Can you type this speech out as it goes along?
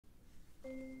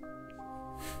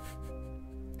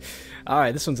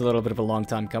Alright, this one's a little bit of a long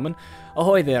time coming.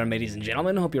 Ahoy there, ladies and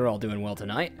gentlemen. Hope you're all doing well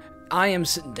tonight. I am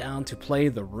sitting down to play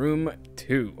The Room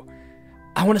 2.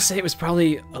 I want to say it was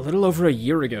probably a little over a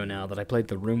year ago now that I played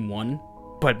The Room 1.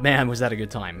 But man, was that a good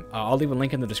time. I'll leave a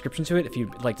link in the description to it if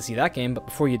you'd like to see that game. But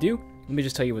before you do, let me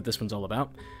just tell you what this one's all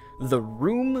about. The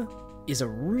Room is a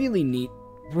really neat,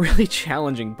 really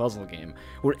challenging puzzle game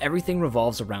where everything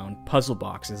revolves around puzzle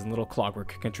boxes and little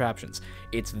clockwork contraptions.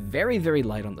 It's very, very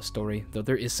light on the story, though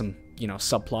there is some,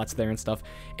 subplots there and stuff.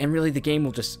 And really, the game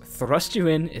will just thrust you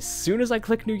in as soon as I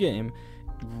click new game,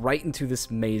 right into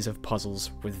this maze of puzzles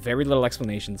with very little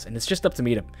explanations, and it's just up to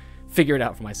me to figure it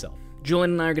out for myself.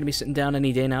 Julian and I are going to be sitting down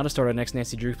any day now to start our next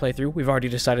Nancy Drew playthrough. We've already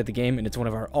decided the game, and it's one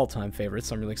of our all-time favorites,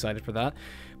 so I'm really excited for that.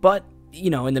 But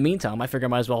in the meantime, I figure I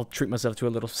might as well treat myself to a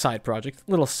little side project,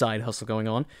 a little side hustle going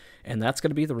on, and that's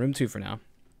going to be The Room 2 for now.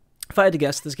 If I had to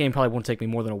guess, this game probably won't take me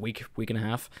more than a week and a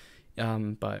half,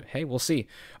 but hey, we'll see.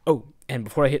 Oh, and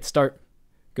before I hit start,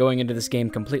 going into this game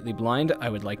completely blind, I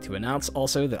would like to announce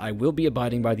also that I will be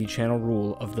abiding by the channel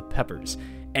rule of the peppers.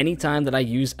 Anytime that I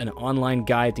use an online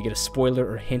guide to get a spoiler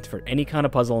or hint for any kind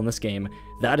of puzzle in this game,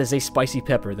 that is a spicy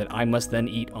pepper that I must then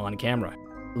eat on camera.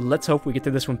 Let's hope we get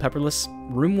through this one pepperless.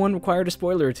 Room 1 required a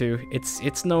spoiler or two.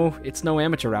 It's no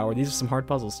amateur hour. These are some hard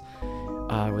puzzles.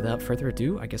 Without further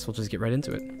ado, I guess we'll just get right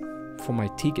into it before my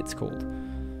tea gets cold.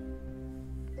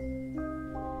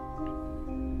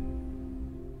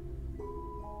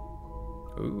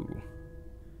 Ooh.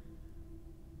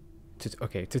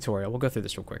 Okay, tutorial. We'll go through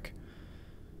this real quick.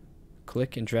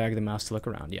 Click and drag the mouse to look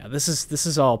around. Yeah, this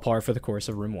is all par for the course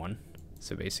of Room 1.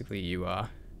 So basically, you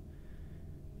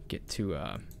get to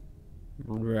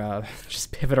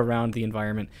just pivot around the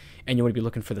environment, and you want to be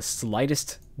looking for the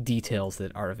slightest details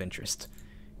that are of interest.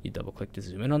 You double click to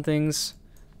zoom in on things,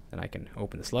 and I can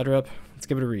open this letter up. Let's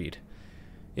give it a read.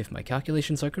 If my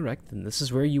calculations are correct, then this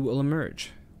is where you will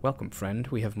emerge. Welcome, friend.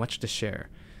 We have much to share.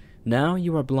 Now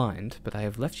you are blind, but I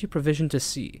have left you provision to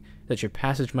see that your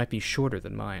passage might be shorter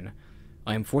than mine.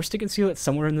 I am forced to conceal it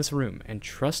somewhere in this room, and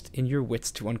trust in your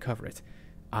wits to uncover it.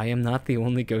 I am not the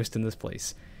only ghost in this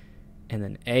place. And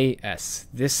then AS.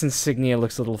 This insignia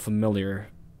looks a little familiar.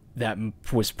 That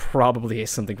was probably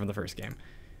something from the first game.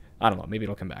 I don't know, maybe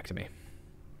it'll come back to me.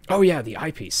 Oh yeah, the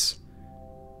eyepiece.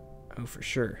 Oh, for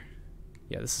sure.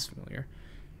 Yeah, this is familiar.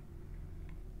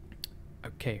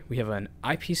 Okay, we have an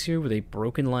eyepiece here with a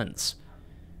broken lens.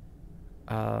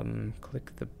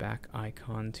 Click the back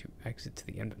icon to exit to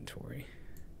the inventory.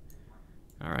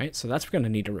 Alright, so that's going to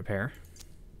need to repair.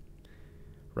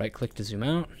 Right click to zoom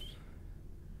out.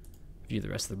 View the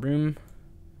rest of the room.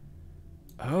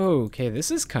 Oh, okay, this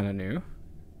is kind of new.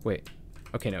 Wait.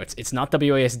 Okay, no, it's not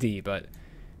WASD, but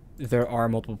there are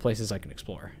multiple places I can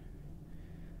explore.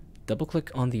 Double click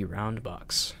on the round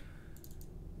box.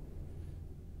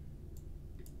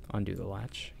 Undo the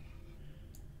latch.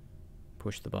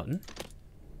 Push the button.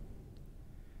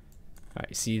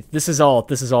 Alright, see, this is all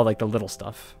like the little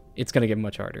stuff. It's gonna get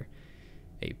much harder.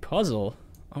 A puzzle?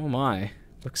 Oh my.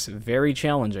 Looks very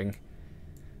challenging.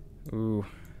 Ooh.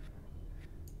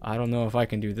 I don't know if I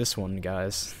can do this one,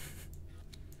 guys.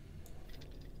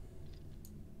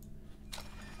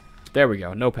 There we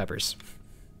go, no peppers.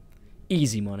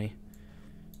 Easy money.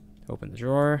 Open the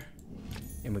drawer,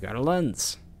 and we got a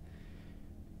lens.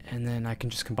 And then I can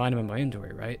just combine them in my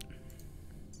inventory, right?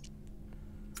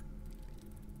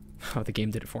 Oh, the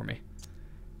game did it for me.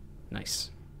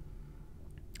 Nice.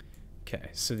 Okay,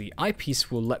 so the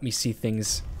eyepiece will let me see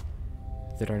things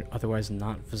that are otherwise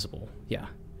not visible. Yeah.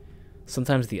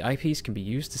 Sometimes the eyepiece can be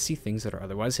used to see things that are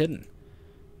otherwise hidden.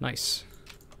 Nice.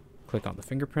 Click on the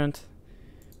fingerprint.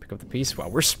 Pick up the piece. Wow,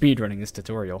 we're speedrunning this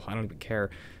tutorial. I don't even care.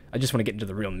 I just want to get into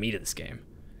the real meat of this game.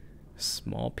 A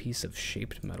small piece of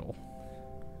shaped metal.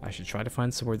 I should try to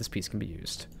find somewhere this piece can be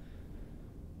used.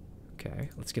 Okay,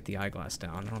 let's get the eyeglass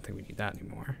down. I don't think we need that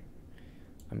anymore.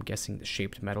 I'm guessing the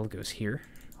shaped metal goes here.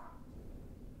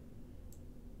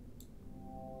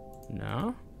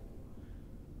 No?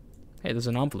 Hey, there's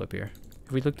an envelope here.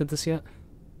 Have we looked at this yet?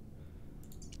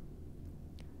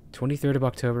 23rd of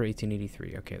October,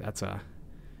 1883. Okay, that's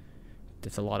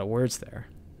a lot of words there.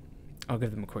 I'll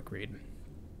give them a quick read.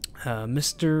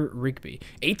 Mr. Rigby.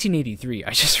 1883.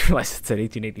 I just realized it said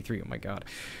 1883. Oh my god.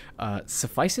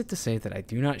 Suffice it to say that I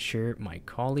do not share my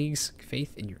colleagues'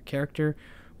 faith in your character.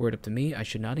 Were it up to me, I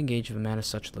should not engage with a man of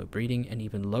such low breeding and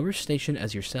even lower station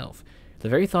as yourself. The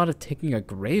very thought of taking a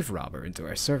grave robber into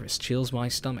our service chills my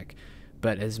stomach.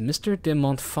 But as Mr. de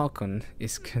Montfaucon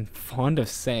is fond of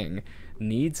saying,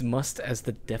 needs must as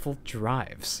the devil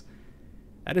drives.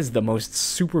 That is the most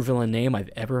supervillain name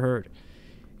I've ever heard.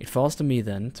 It falls to me,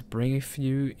 then, to brief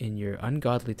you in your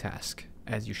ungodly task.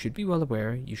 As you should be well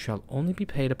aware, you shall only be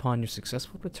paid upon your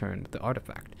successful return with the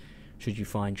artifact. Should you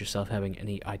find yourself having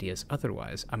any ideas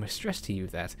otherwise, I must stress to you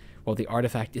that, while the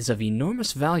artifact is of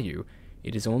enormous value,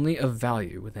 it is only of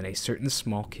value within a certain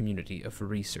small community of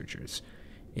researchers.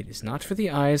 It is not for the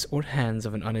eyes or hands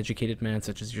of an uneducated man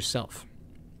such as yourself.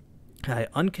 I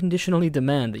unconditionally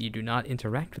demand that you do not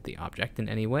interact with the object in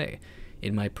any way.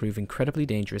 It might prove incredibly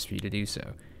dangerous for you to do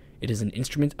so. It is an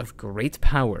instrument of great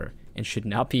power and should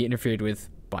not be interfered with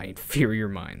by inferior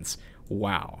minds.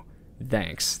 Wow.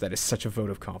 Thanks. That is such a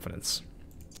vote of confidence.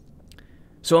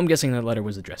 So I'm guessing that letter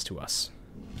was addressed to us.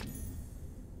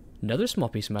 Another small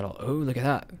piece of metal. Oh, look at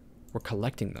that. We're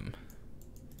collecting them.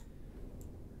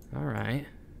 Alright.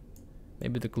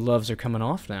 Maybe the gloves are coming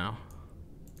off now.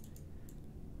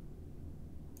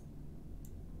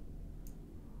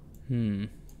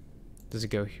 Does it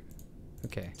go here?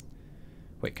 Okay.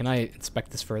 Wait, can I inspect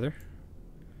this further?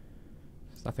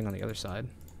 There's nothing on the other side.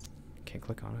 Can't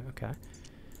click on it. Okay.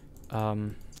 How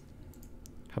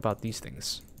about these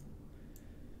things?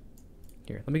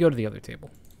 Here, let me go to the other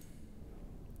table.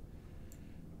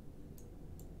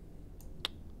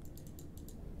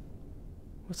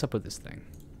 What's up with this thing?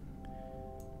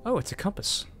 Oh, it's a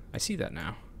compass. I see that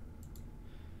now.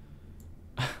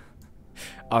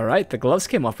 All right, the gloves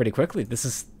came off pretty quickly. This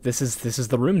is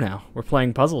the room now. We're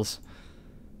playing puzzles.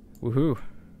 Woohoo.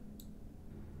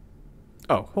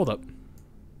 Oh, hold up.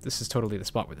 This is totally the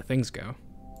spot where the things go.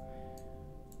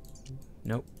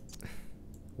 Nope.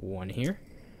 One here.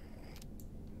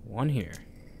 One here.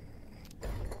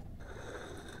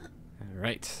 All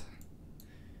right.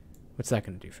 What's that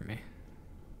going to do for me?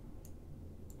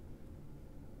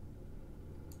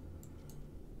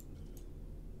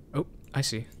 Oh, I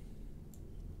see.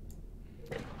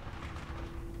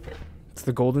 It's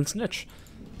the golden snitch.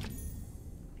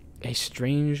 A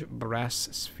strange brass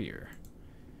sphere.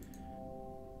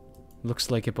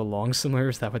 Looks like it belongs somewhere.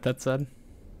 Is that what that said?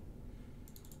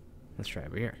 Let's try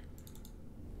over here.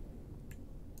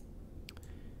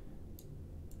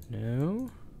 No.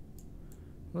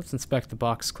 Let's inspect the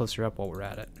box closer up while we're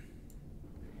at it.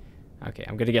 Okay,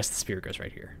 I'm gonna guess the sphere goes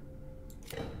right here.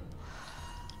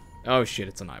 Oh shit,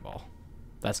 it's an eyeball.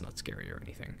 That's not scary or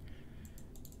anything.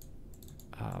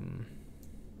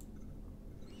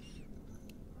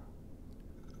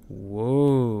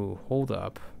 Whoa, hold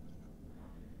up.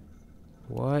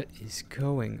 What is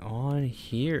going on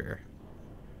here?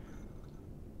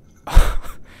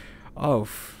 Oh,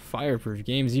 Fireproof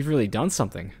Games, you've really done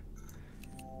something.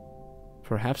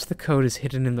 Perhaps the code is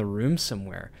hidden in the room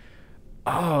somewhere.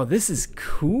 Oh, this is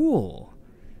cool.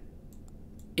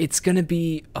 It's gonna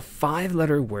be a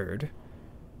 5-letter word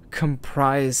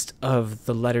comprised of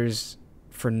the letters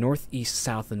for north, east,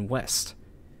 south, and west.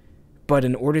 But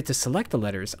in order to select the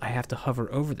letters, I have to hover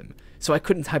over them. So I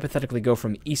couldn't hypothetically go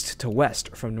from east to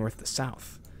west or from north to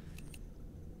south.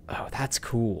 Oh, that's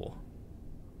cool.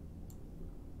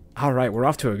 Alright, we're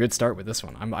off to a good start with this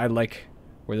one. I like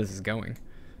where this is going.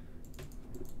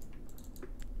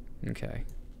 Okay.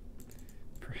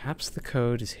 Perhaps the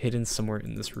code is hidden somewhere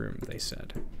in this room, they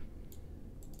said.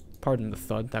 Pardon the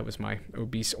thud, that was my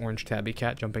obese orange tabby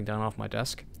cat jumping down off my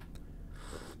desk.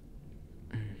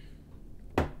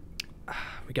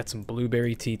 We got some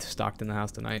blueberry teeth stocked in the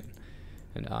house tonight,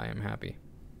 and I am happy.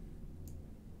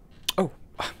 Oh,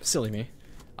 silly me.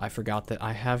 I forgot that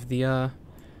I have the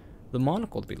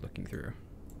monocle to be looking through.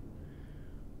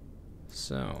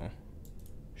 So,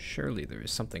 surely there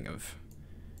is something of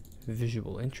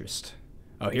visual interest.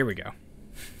 Oh, here we go.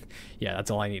 Yeah, that's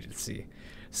all I needed to see.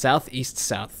 South, east,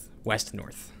 south, west,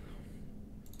 north.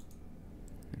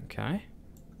 Okay.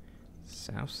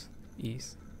 South,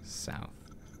 east, south,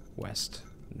 west,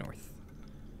 north.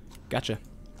 Gotcha.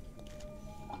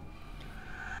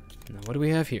 Now, what do we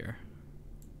have here?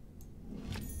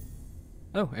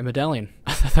 Oh, a medallion.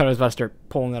 I thought I was about to start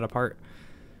pulling that apart.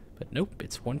 But nope,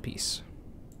 it's one piece.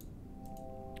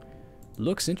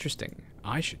 Looks interesting.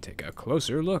 I should take a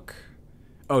closer look.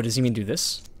 Oh, does he mean do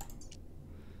this?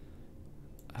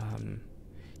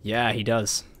 Yeah, he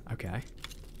does. Okay.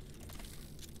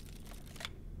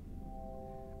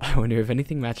 I wonder if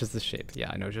anything matches the shape.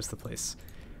 Yeah, I know just the place.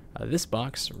 This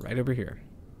box right over here.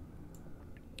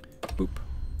 Boop.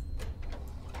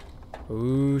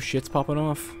 Ooh, shit's popping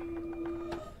off.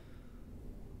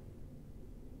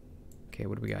 Okay,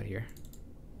 what do we got here?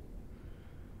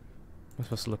 Am I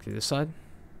supposed to look through this side?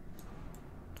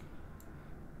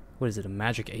 What is it, a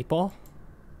magic 8-ball?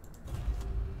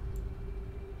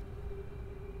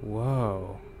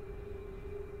 Whoa.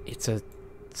 It's a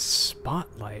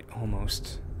spotlight,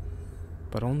 almost.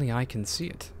 But only I can see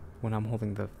it. when I'm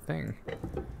holding the thing.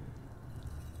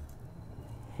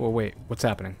 Whoa, wait, what's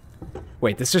happening?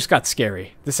 Wait, this just got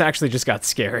scary. This actually just got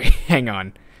scary. Hang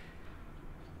on.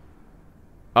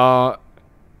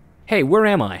 Hey, where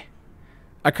am I?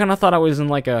 I kind of thought I was in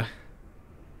like a,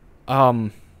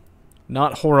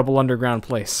 not horrible underground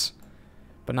place.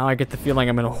 But now I get the feeling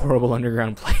I'm in a horrible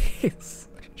underground place.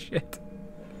 Shit.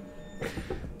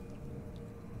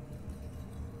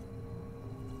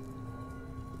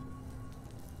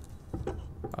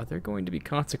 Are there going to be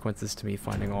consequences to me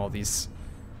finding all these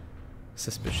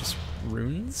suspicious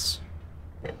runes?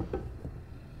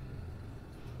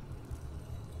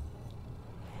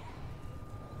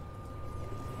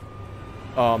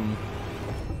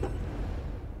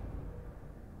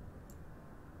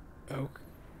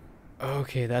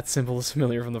 Okay, that symbol is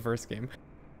familiar from the first game.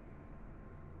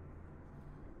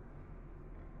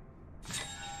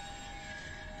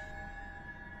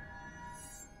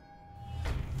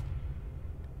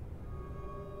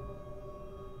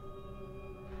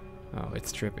 Oh,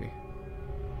 it's trippy.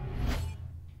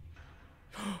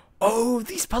 Oh,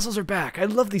 these puzzles are back! I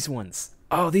love these ones!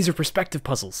 Oh, these are perspective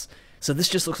puzzles. So this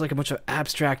just looks like a bunch of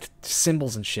abstract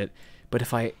symbols and shit. But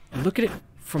if I look at it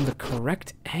from the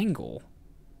correct angle,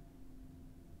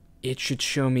 it should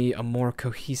show me a more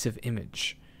cohesive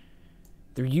image.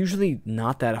 They're usually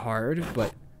not that hard,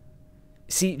 but...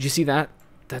 See, do you see that?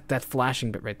 That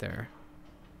flashing bit right there.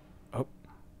 Oh.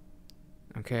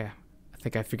 Okay. I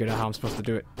think I figured out how I'm supposed to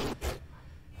do it.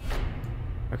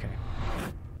 Okay.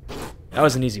 That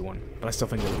was an easy one, but I still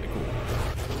think they're really cool.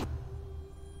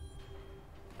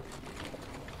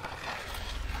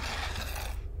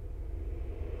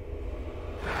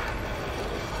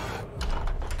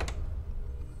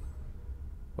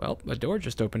 Well, a door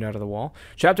just opened out of the wall.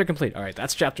 Chapter complete. Alright,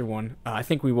 that's chapter 1. I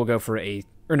think we will go for a...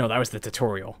 Or no, that was the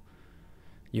tutorial.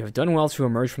 You have done well to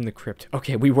emerge from the crypt.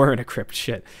 Okay, we were in a crypt.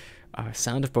 Shit.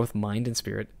 Sound of both mind and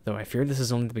spirit, though I fear this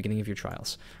is only the beginning of your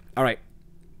trials. Alright,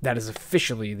 that is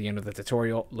officially the end of the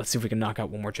tutorial. Let's see if we can knock out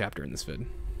one more chapter in this vid.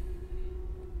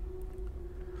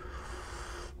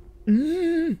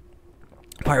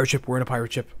 Pirate ship. We're in a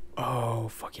pirate ship. Oh,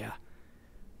 fuck yeah.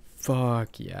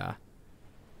 Fuck yeah.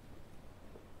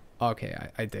 Okay,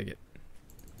 I dig it.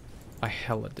 I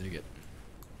hella dig it.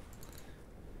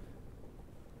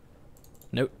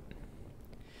 Note.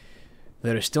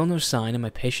 There is still no sign and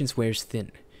my patience wears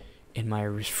thin. In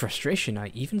my frustration, I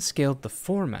even scaled the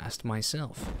foremast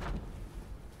myself.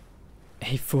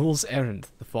 A fool's errand.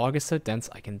 The fog is so dense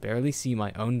I can barely see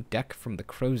my own deck from the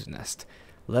crow's nest,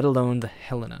 let alone the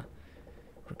Helena.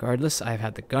 Regardless, I have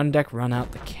had the gun deck run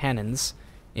out the cannons.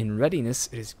 In readiness,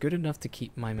 it is good enough to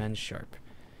keep my men sharp.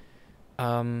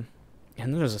 And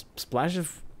then there's a splash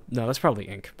of... No, that's probably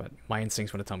ink, but my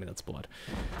instincts want to tell me that's blood.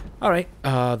 Alright,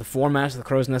 the foremast, the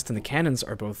crow's nest, and the cannons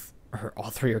are both...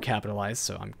 all three are capitalized,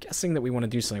 so I'm guessing that we want to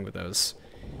do something with those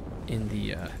in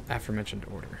the aforementioned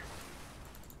order.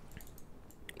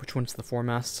 Which one's the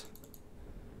foremast?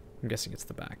 I'm guessing it's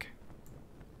the back.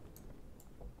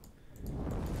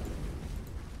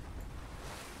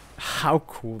 How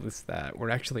cool is that? We're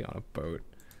actually on a boat.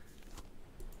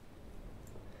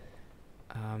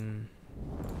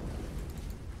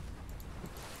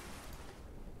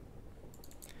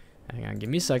 Hang on, give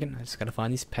me a second. I just gotta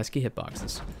find these pesky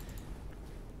hitboxes.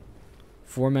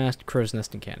 Foremast, crow's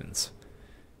nest, and cannons.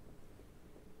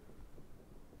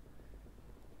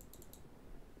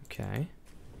 Okay.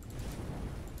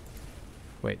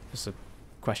 Wait, there's a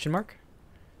question mark?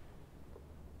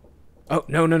 Oh,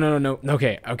 no.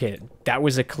 Okay, that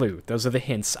was a clue. Those are the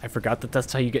hints. I forgot that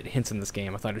that's how you get hints in this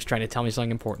game. I thought it was trying to tell me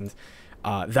something important.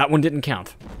 That one didn't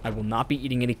count. I will not be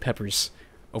eating any peppers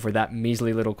over that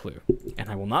measly little clue. And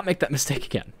I will not make that mistake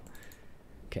again.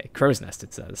 Okay, crow's nest,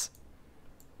 it says.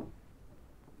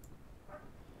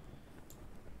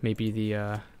 Maybe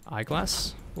the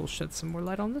eyeglass will shed some more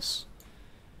light on this?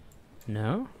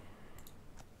 No?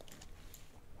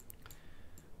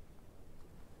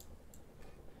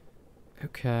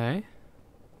 Okay.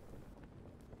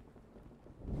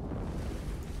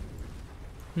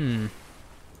 I'm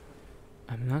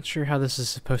not sure how this is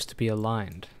supposed to be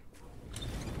aligned.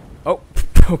 Oh,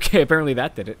 okay, apparently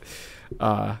that did it.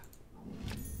 A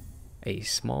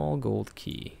small gold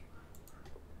key.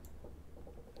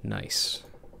 Nice.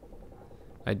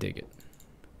 I dig it.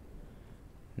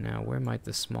 Now, where might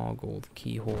the small gold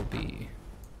keyhole be?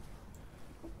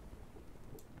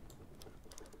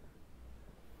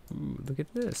 Ooh, look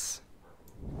at this.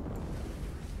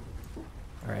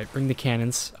 Alright, bring the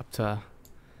cannons up to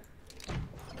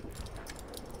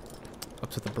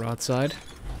the broadside.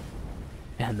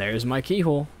 And there's my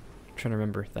keyhole. I'm trying to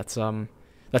remember. That's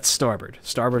That's starboard.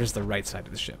 Starboard is the right side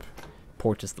of the ship.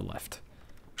 Port is the left.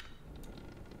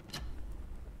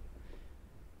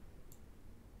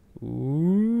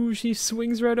 Ooh, she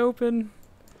swings right open.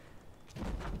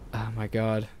 Oh my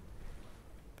god.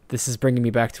 This is bringing me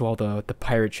back to all the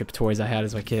pirate ship toys I had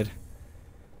as a kid.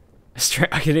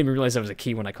 I didn't even realize that was a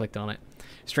key when I clicked on it.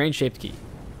 Strange shaped key.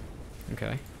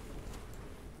 Okay.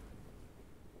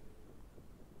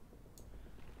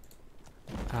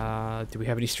 Do we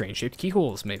have any strange shaped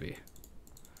keyholes, maybe?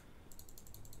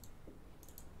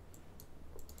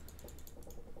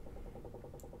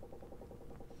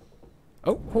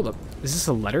 Oh, hold up. Is this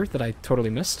a letter that I totally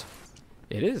missed?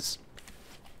 It is.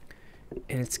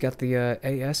 And it's got the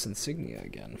AS insignia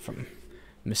again from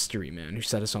Mystery Man, who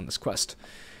set us on this quest.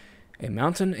 A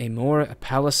mountain, a moor, a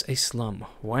palace, a slum.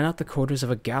 Why not the quarters of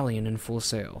a galleon in full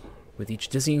sail? With each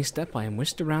dizzying step, I am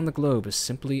whisked around the globe as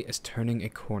simply as turning a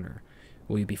corner.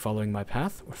 Will you be following my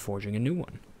path or forging a new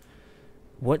one?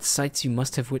 What sights you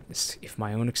must have witnessed, if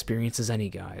my own experience is any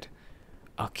guide.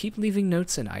 I'll keep leaving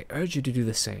notes, and I urge you to do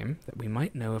the same, that we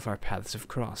might know if our paths have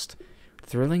crossed.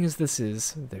 Thrilling as this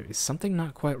is, there is something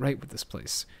not quite right with this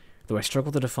place, though I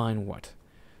struggle to define what.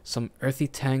 Some earthy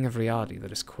tang of reality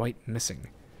that is quite missing.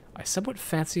 I somewhat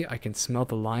fancy I can smell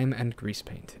the lime and grease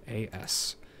paint.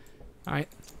 A.S. Alright,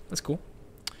 that's cool.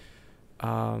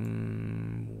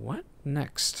 What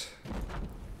next?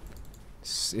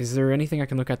 Is there anything I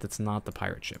can look at that's not the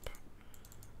pirate ship?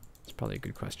 It's probably a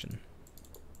good question.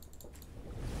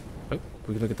 Oh,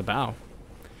 we can look at the bow.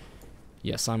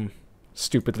 Yes, I'm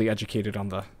stupidly educated on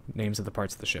the names of the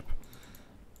parts of the ship.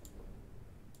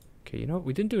 Okay, you know what?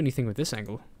 We didn't do anything with this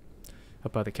angle.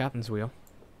 Up by the captain's wheel.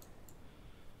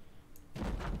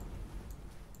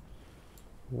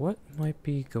 What might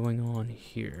be going on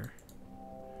here?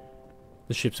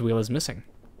 The ship's wheel is missing.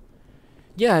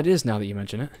 Yeah, it is now that you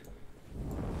mention it.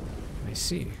 I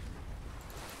see.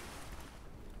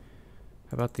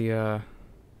 How about the,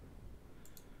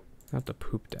 not the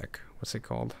poop deck. What's it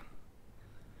called?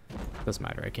 Doesn't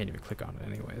matter. I can't even click on it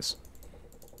anyways.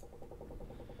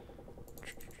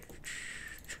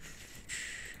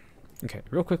 Okay,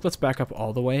 real quick, let's back up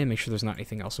all the way and make sure there's not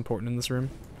anything else important in this room.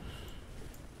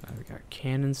 We got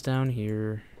cannons down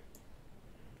here.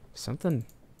 Something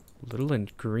little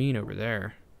and green over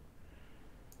there.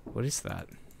 What is that?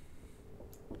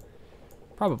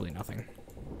 Probably nothing.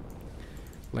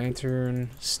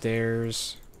 Lantern,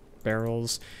 stairs,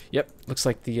 barrels. Yep, looks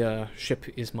like the ship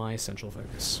is my central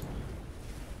focus.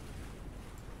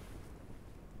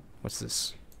 What's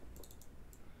this?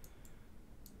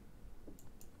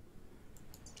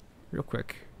 Real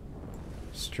quick.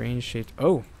 Strange shaped.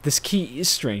 Oh, this key is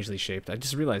strangely shaped. I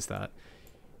just realized that.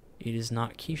 It is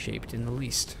not key shaped in the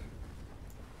least.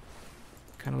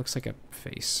 Kind of looks like a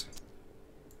face.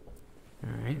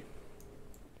 Alright.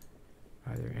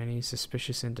 Are there any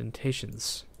suspicious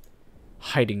indentations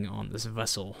hiding on this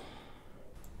vessel?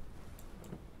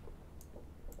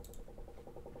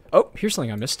 Oh, here's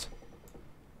something I missed.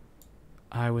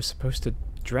 I was supposed to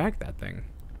drag that thing.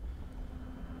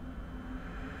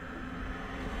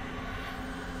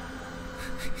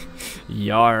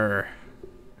 Yar.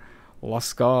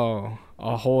 Lasco.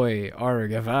 Ahoy.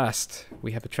 Arg. Avast.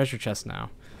 We have a treasure chest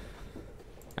now.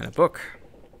 And a book.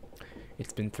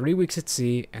 It's been 3 weeks at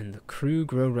sea, and the crew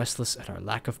grow restless at our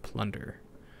lack of plunder.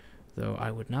 Though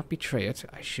I would not betray it,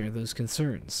 I share those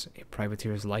concerns. A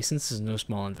privateer's license is no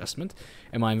small investment,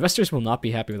 and my investors will not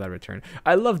be happy with our return.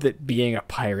 I love that being a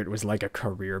pirate was like a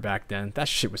career back then. That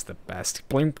shit was the best.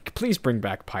 Please bring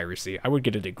back piracy. I would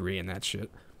get a degree in that shit.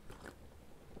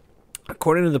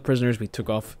 According to the prisoners we took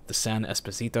off the San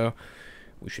Esposito,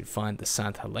 we should find the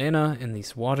Santa Helena in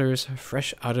these waters,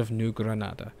 fresh out of New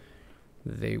Granada.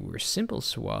 They were simple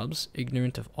swabs,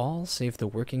 ignorant of all save the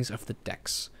workings of the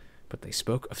decks, but they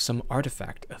spoke of some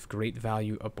artifact of great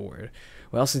value aboard.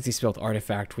 Well, since he spelled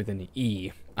artifact with an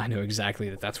E, I know exactly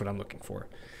that that's what I'm looking for.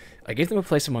 I gave them a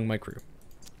place among my crew.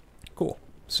 Cool.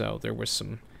 So there was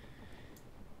some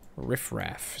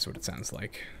riff-raff, is what it sounds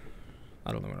like.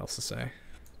 I don't know what else to say.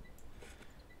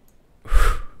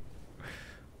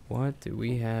 What do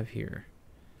we have here?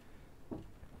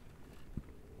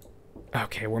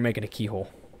 Okay, we're making a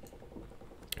keyhole.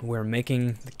 We're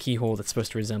making the keyhole that's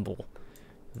supposed to resemble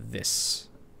this.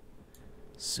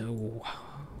 So,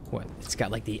 what? It's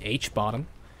got like the H bottom.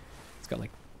 It's got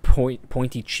like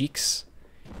pointy cheeks,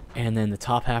 and then the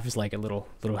top half is like a little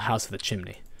house with a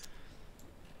chimney.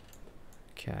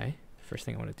 Okay, first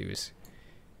thing I want to do is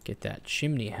get that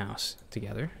chimney house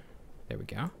together. There we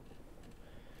go.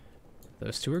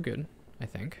 Those two are good, I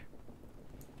think.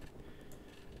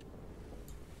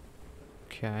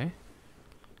 Okay.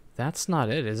 That's not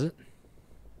it, is it?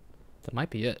 That might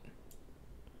be it.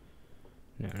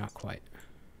 No, not quite.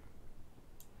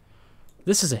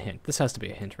 This is a hint. This has to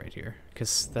be a hint right here,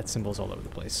 because that symbol's all over the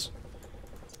place.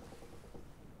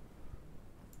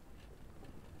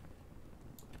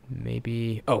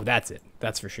 Maybe... Oh, that's it.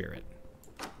 That's for sure it.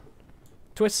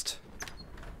 Twist.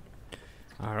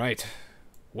 Alright.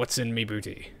 What's in me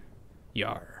booty?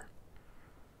 Yar.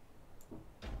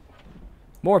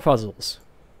 More puzzles.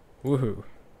 Woohoo.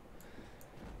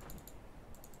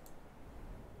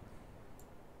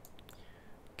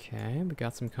 Okay, we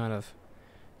got some kind of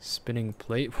spinning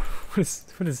plate.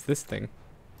 What is this thing?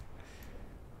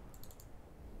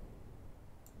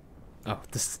 Oh,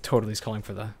 this totally is calling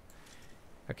for the...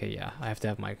 Okay, yeah, I have to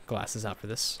have my glasses out for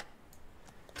this.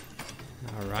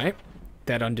 Alright.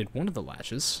 That undid one of the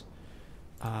latches.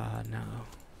 No.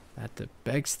 That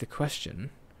begs the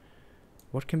question.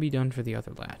 What can be done for the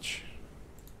other latch?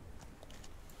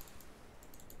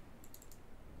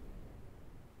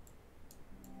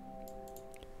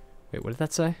 Wait, what did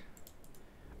that say?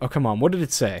 Oh, come on. What did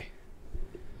it say?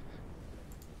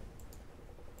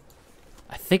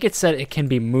 I think it said it can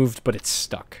be moved, but it's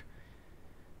stuck.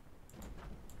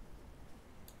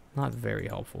 Not very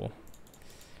helpful.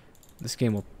 This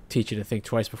game will teach you to think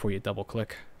twice before you double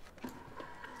click.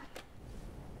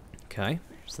 Okay,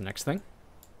 here's the next thing.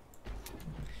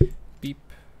 Beep.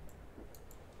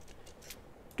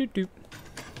 Doop doop.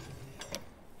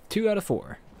 2 out of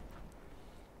 4.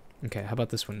 Okay, how about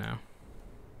this one now?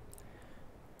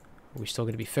 Are we still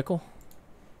going to be fickle?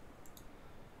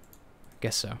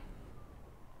 Guess so.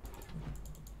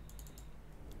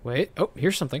 Wait, oh,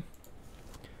 here's something.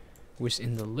 Was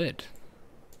in the lid.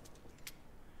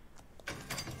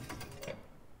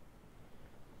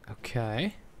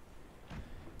 Okay.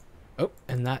 Oh,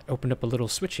 and that opened up a little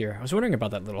switch here. I was wondering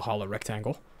about that little hollow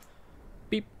rectangle.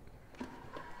 Beep.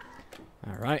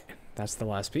 Alright, that's the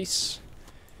last piece.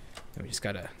 And we just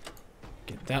gotta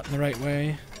get that in the right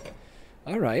way.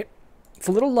 Alright. It's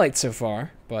a little light so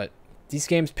far, but these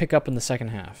games pick up in the second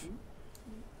half.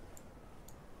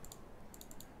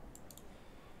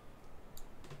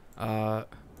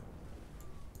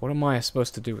 What am I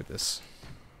supposed to do with this?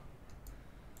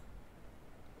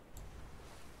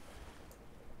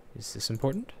 Is this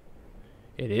important?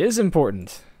 It is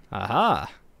important.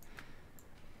 Aha!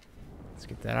 Let's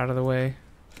get that out of the way.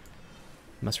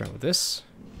 Mess around with this.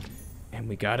 And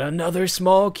we got another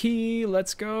small key.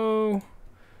 Let's go.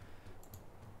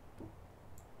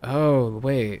 Oh,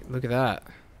 wait. Look at that.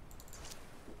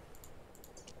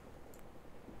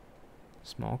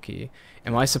 Small key.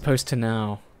 Am I supposed to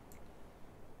now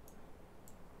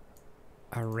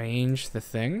arrange the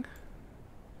thing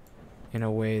in a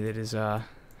way that is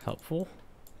helpful?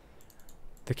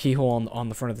 The keyhole on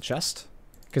the front of the chest?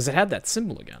 Because it had that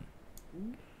symbol again.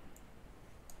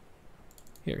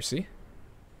 Here, see?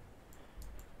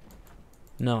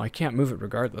 No, I can't move it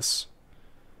regardless.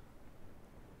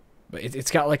 But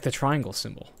it's got like the triangle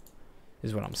symbol,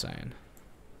 is what I'm saying.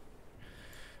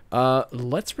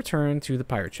 Let's return to the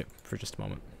pirate ship for just a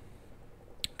moment.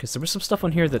 Because there was some stuff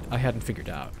on here that I hadn't figured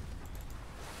out.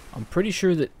 I'm pretty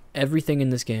sure that everything in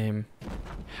this game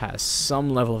has some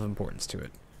level of importance to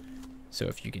it. So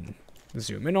if you can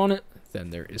zoom in on it, then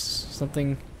there is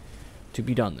something to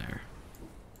be done there.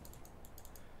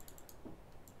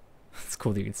 It's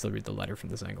cool that you can still read the letter from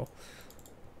this angle.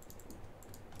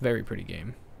 Very pretty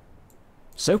game.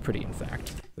 So pretty, in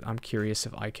fact, that I'm curious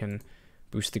if I can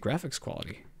boost the graphics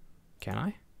quality. Can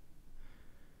I?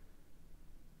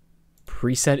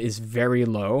 Preset is very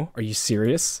low. Are you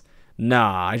serious?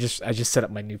 Nah, I just set up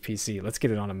my new PC. Let's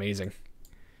get it on amazing.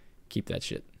 Keep that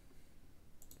shit.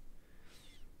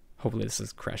 Hopefully this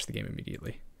has crashed the game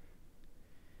immediately.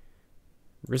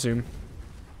 Resume.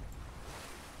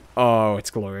 Oh, it's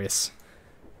glorious.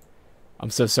 I'm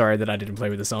so sorry that I didn't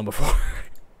play with this on before.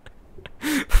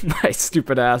 My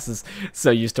stupid ass is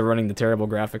so used to running the terrible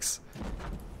graphics.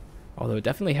 Although it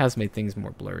definitely has made things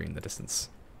more blurry in the distance.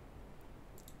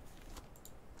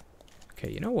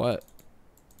 Okay, you know what?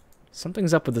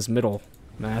 Something's up with this middle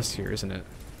mast here, isn't it?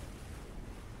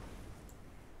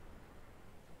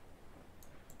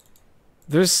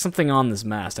 There's something on this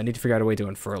mast. I need to figure out a way to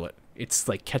unfurl it. It's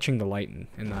like catching the light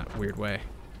in that weird way.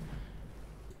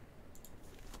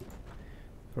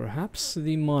 Perhaps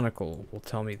the monocle will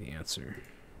tell me the answer.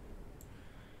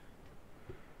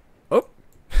 Oh!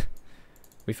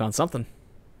 We found something.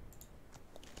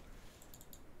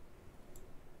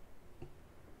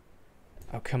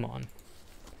 Oh, come on.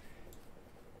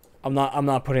 I'm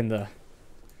not putting the...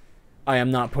 I am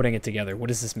not putting it together. What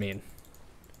does this mean?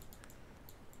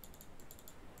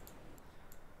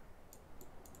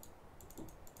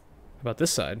 How about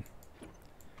this side?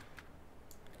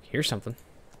 hear something.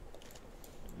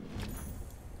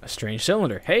 A strange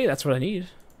cylinder. Hey, that's what I need.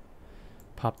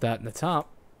 Pop that in the top.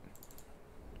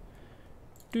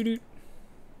 Doo-doo.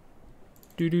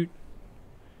 Doo-doo.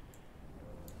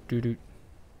 Doo-doo.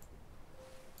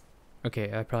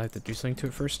 Okay, I probably have to do something to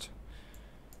it first.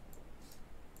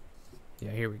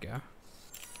 Yeah, here we go.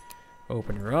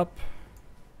 Open her up.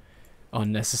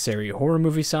 Unnecessary horror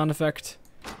movie sound effect.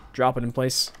 Drop it in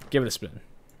place. Give it a spin.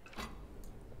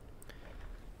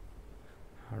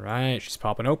 Alright, she's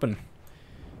popping open.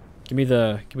 Give me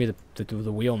the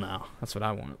wheel now. That's what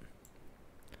I want.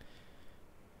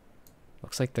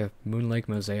 Looks like the Moon Lake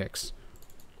mosaics.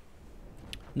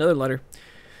 Another letter.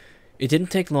 It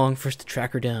didn't take long for us to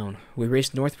track her down. We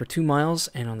raced north for 2 miles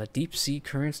and on the deep sea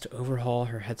currents to overhaul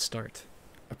her head start.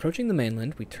 Approaching the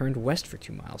mainland, we turned west for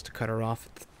 2 miles to cut her off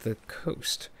at the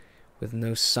coast. With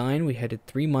no sign, we headed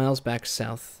 3 miles back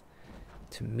south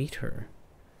to meet her.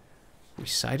 We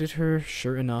sighted her,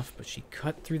 sure enough, but she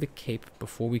cut through the cape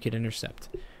before we could intercept.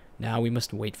 Now we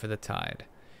must wait for the tide.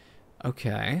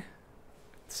 Okay.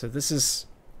 So this is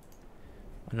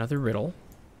another riddle.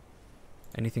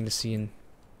 Anything to see in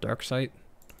dark sight?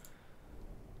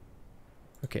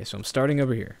 Okay, so I'm starting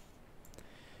over here.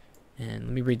 And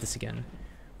let me read this again.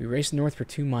 We raced north for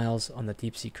 2 miles on the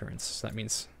deep sea currents. So that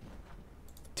means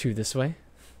 2 this way.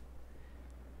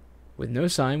 With no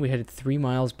sign, we headed 3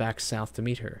 miles back south to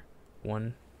meet her.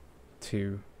 1,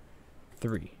 2,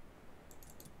 3.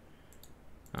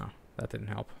 Oh, that didn't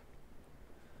help.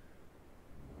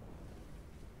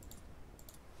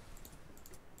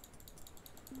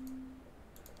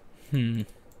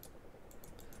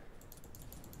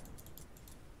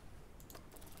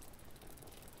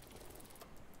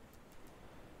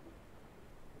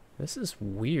 This is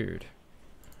weird.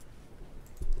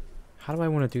 How do I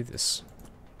want to do this?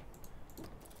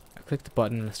 I click the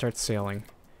button and I start sailing.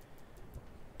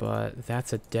 But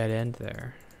that's a dead end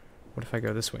there. What if I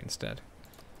go this way instead?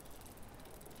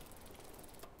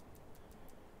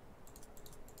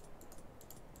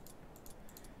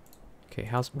 Okay,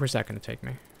 where's that going to take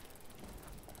me?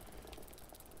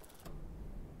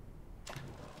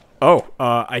 Oh,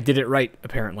 I did it right,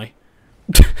 apparently.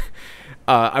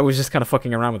 I was just kind of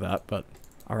fucking around with that, but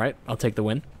alright, I'll take the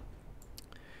win.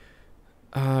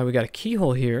 We got a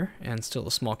keyhole here, and still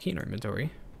a small key in our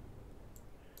inventory.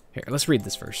 Here, let's read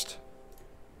this first.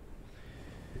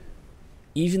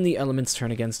 Even the elements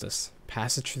turn against us.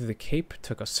 Passage through the Cape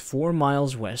took us 4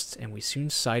 miles west, and we soon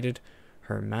sighted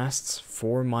her masts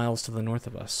 4 miles to the north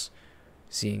of us.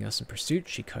 Seeing us in pursuit,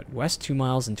 she cut west 2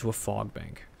 miles into a fog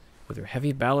bank. With her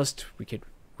heavy ballast,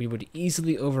 we would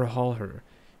easily overhaul her,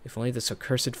 if only this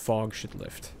accursed fog should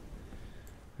lift.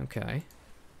 Okay.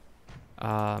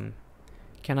 Can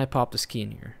I pop this key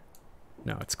in here?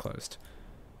 No, it's closed.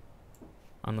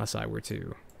 Unless I were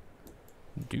to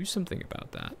do something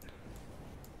about that.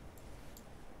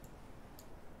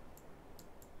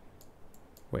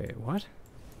 Wait, what?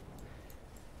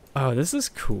 Oh, this is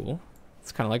cool.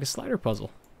 It's kind of like a slider puzzle.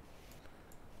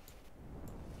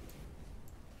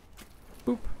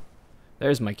 Boop.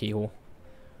 There's my keyhole.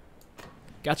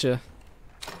 Gotcha.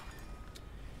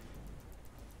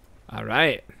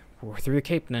 Alright. We're through the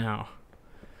Cape now.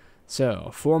 So,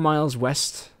 4 miles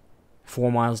west,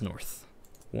 4 miles north.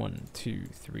 1, 2,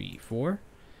 3, 4.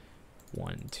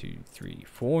 1, 2, 3,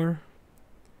 4.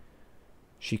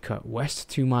 She cut west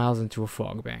 2 miles into a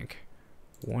fog bank.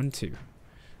 1, 2.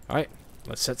 Alright,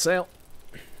 let's set sail.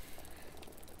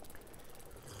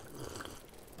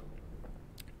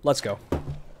 Let's go.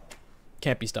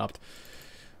 Can't be stopped.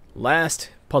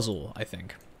 Last puzzle, I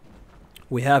think.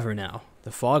 We have her now.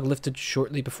 The fog lifted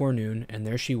shortly before noon, and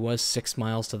there she was 6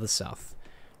 miles to the south.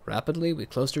 Rapidly, we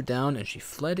closed her down, and she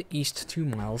fled east 2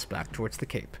 miles back towards the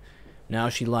Cape. Now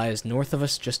she lies north of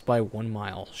us just by 1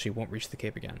 mile. She won't reach the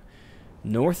Cape again.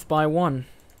 North by 1.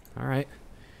 Alright.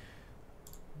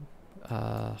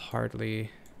 Hardly...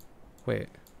 Wait.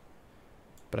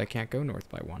 But I can't go north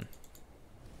by 1.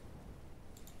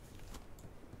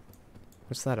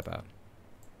 What's that about?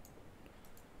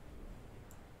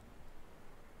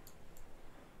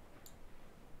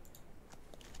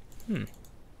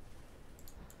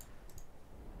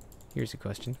 Here's a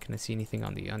question. Can I see anything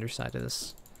on the underside of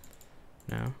this?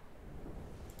 No?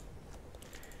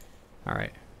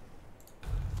 Alright.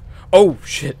 Oh,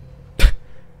 shit!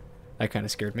 That kind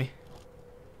of scared me.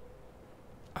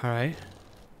 Alright.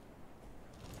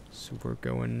 So we're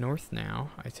going north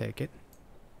now, I take it.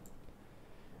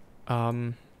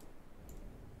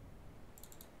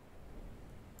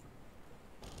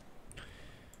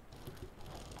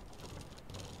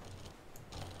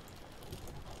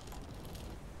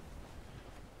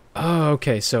 Oh,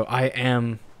 okay, so I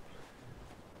am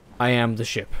I am the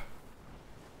ship.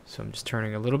 So I'm just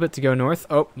turning a little bit to go north.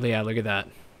 Oh, yeah, look at that.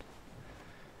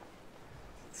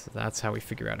 So that's how we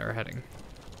figure out our heading.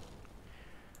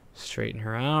 Straighten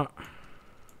her out.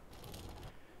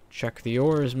 Check the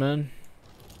oars, man.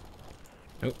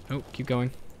 Nope, nope, keep going.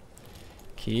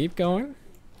 Keep going.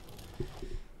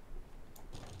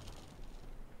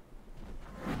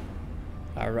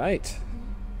 Alright.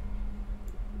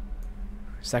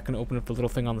 Is that going to open up the little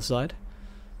thing on the side?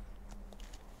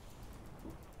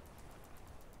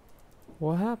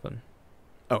 What happened?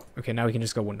 Oh, okay, now we can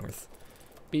just go one north.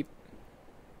 Beep.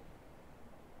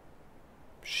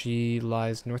 She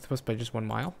lies north of us by just 1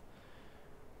 mile.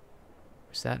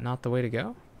 Is that not the way to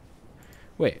go?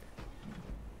 Wait.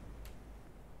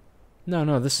 No,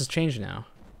 no, this has changed now.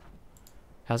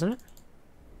 Hasn't it?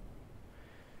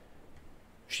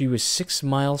 She was 6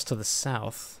 miles to the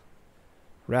south.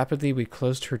 Rapidly, we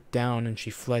closed her down and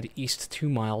she fled east 2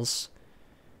 miles.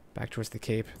 Back towards the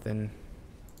Cape, then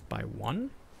by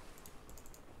 1?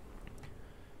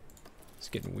 It's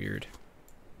getting weird.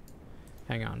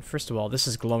 Hang on. First of all, this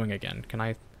is glowing again. Can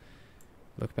I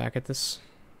look back at this?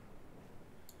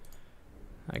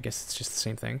 I guess it's just the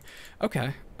same thing.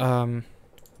 Okay. 1,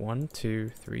 2,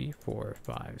 3, 4,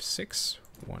 5, 6.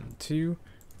 1, 2,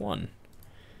 1.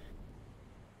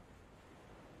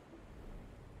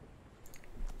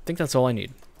 I think that's all I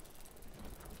need.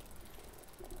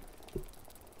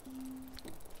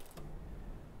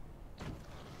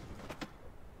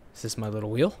 Is this my little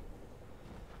wheel?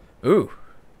 Ooh.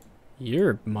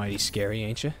 You're mighty scary,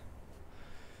 ain't you?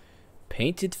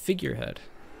 Painted figurehead.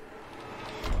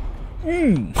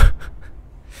 Alright,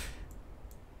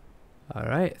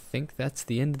 I think that's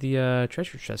the end of the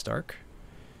treasure chest arc.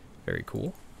 Very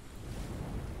cool.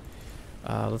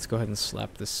 Let's go ahead and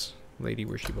slap this lady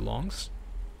where she belongs.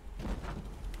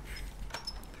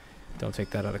 Don't take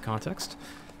that out of context.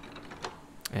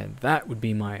 And that would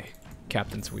be my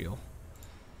captain's wheel.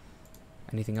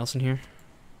 Anything else in here?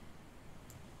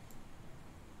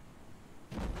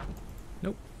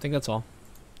 Nope, I think that's all.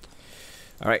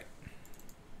 Alright.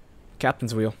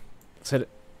 Captain's wheel. Let's hit it.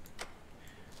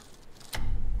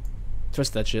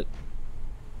 Twist that shit.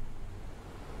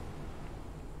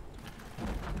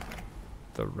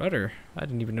 The rudder. I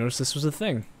didn't even notice this was a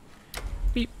thing.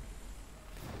 Beep.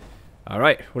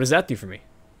 Alright, what does that do for me?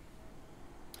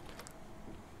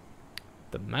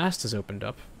 The mast has opened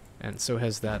up, and so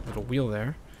has that little wheel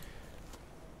there.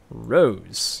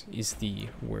 Rose is the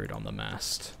word on the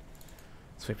mast.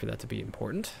 Let's wait for that to be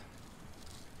important.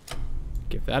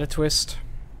 Give that a twist.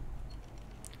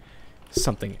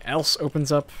 Something else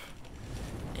opens up.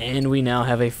 And we now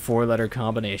have a 4-letter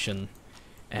combination.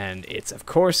 And it's, of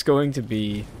course, going to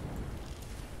be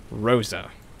Rosa.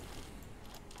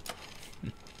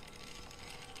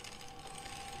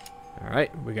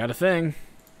 Alright, we got a thing.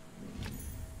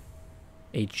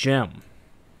 A gem.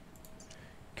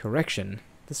 Correction,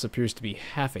 this appears to be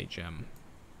half a gem.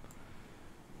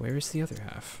 Where is the other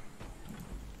half?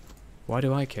 Why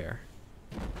do I care?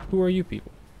 Who are you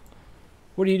people?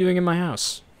 What are you doing in my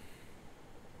house?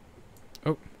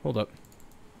 Oh, hold up.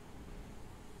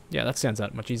 Yeah, that stands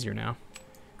out much easier now.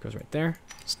 Goes right there.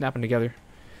 Snapping together.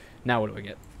 Now what do I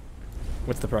get?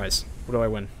 What's the prize? What do I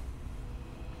win?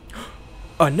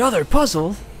 Another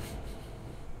puzzle?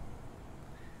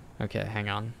 Okay, hang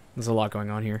on. There's a lot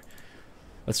going on here.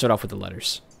 Let's start off with the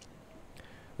letters.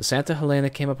 The Santa Helena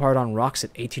came apart on rocks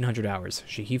at 1800 hours.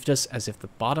 She heaved us as if the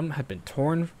bottom had been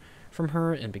torn from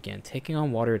her and began taking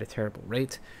on water at a terrible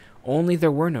rate. Only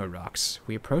there were no rocks.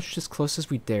 We approached as close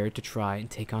as we dared to try and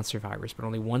take on survivors, but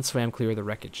only one swam clear of the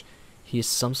wreckage. He is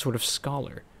some sort of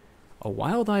scholar. A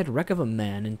wild-eyed wreck of a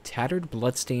man in tattered,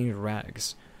 blood-stained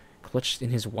rags. Clutched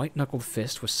in his white-knuckled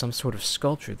fist was some sort of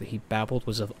sculpture that he babbled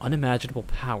was of unimaginable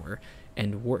power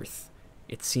and worth.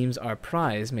 It seems our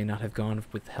prize may not have gone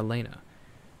with Helena.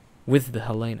 With the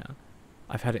Helena.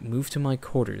 I've had it moved to my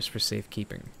quarters for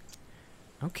safekeeping.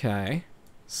 Okay.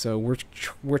 So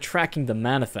we're tracking the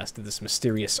manifest of this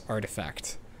mysterious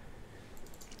artifact.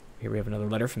 Here we have another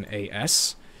letter from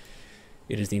A.S.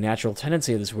 It is the natural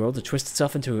tendency of this world to twist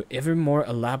itself into ever more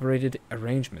elaborated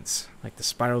arrangements. Like the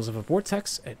spirals of a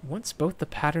vortex, at once both the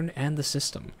pattern and the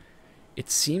system. It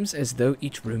seems as though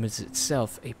each room is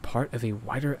itself a part of a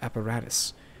wider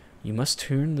apparatus. You must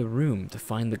turn the room to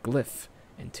find the glyph,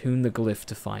 and tune the glyph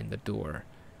to find the door.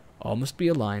 All must be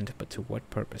aligned, but to what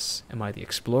purpose? Am I the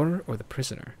explorer or the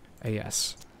prisoner?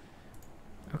 A.S.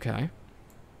 Okay.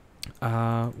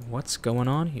 What's going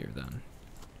on here, then?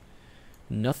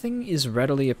 Nothing is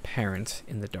readily apparent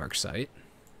in the dark sight.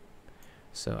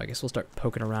 So I guess we'll start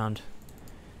poking around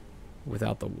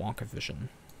without the Wonka vision.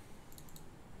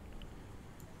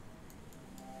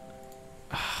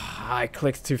 I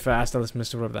clicked too fast. I just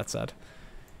missed whatever that said.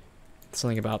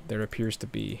 Something about there appears to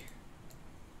be.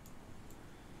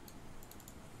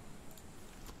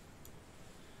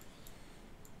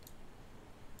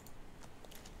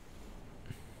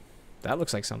 That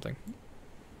looks like something.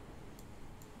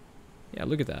 Yeah,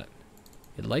 look at that.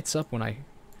 It lights up when I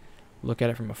look at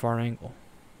it from a far angle.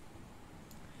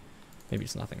 Maybe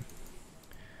it's nothing.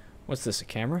 What's this, a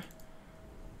camera?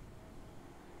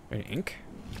 An ink?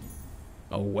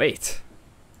 Oh, wait.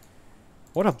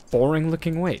 What a boring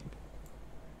looking weight.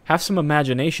 Have some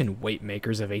imagination, weight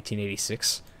makers of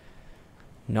 1886.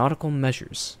 Nautical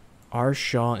measures. R.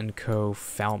 Shaw and Co.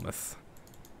 Falmouth.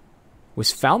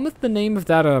 Was Falmouth the name of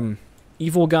that,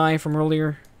 evil guy from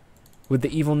earlier? With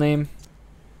the evil name?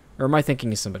 Or am I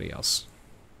thinking of somebody else?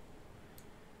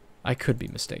 I could be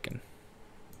mistaken.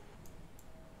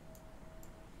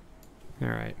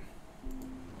 Alright.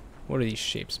 What do these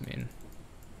shapes mean?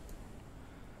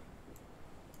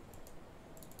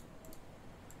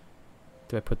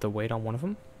 Do I put the weight on one of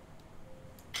them?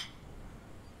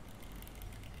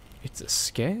 It's a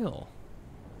scale.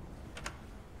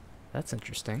 That's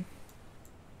interesting.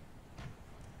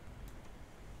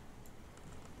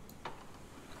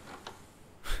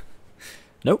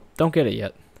 Nope, don't get it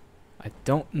yet. I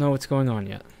don't know what's going on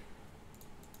yet.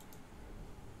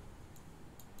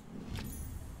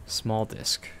 Small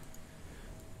disc.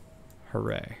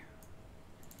 Hooray.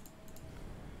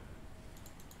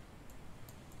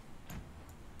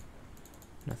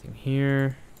 Nothing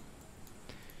here.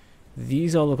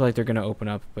 These all look like they're going to open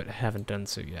up, but haven't done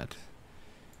so yet.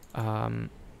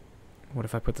 What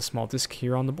if I put the small disc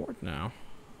here on the board now?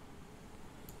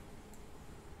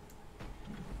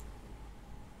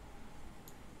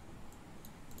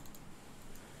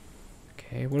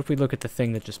 Okay, what if we look at the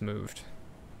thing that just moved?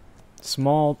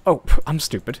 Small... Oh, I'm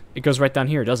stupid. It goes right down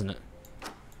here, doesn't it?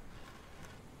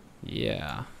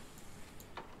 Yeah.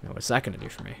 Now what's that going to do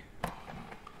for me?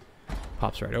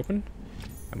 Pops right open,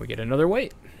 and we get another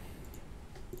weight.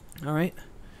 Alright.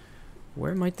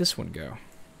 Where might this one go?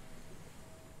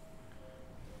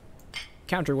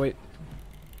 Counterweight.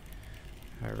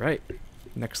 Alright.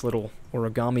 Next little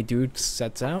origami dude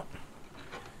sets out.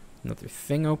 Another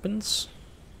thing opens.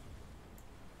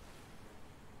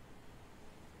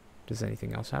 Does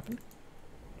anything else happen?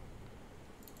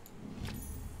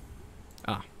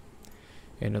 Ah.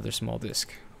 Another small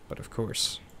disc. But of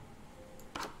course.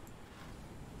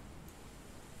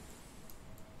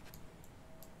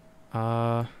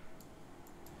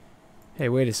 Hey,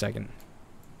 wait a second.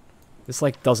 This,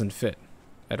 like, doesn't fit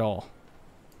at all.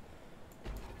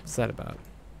 What's that about?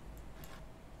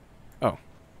 Oh.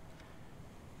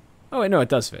 Oh, wait, no, it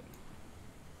does fit.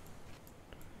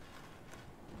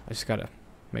 I just gotta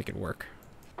make it work.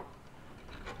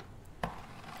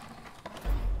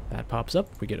 That pops up.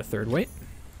 We get a third weight.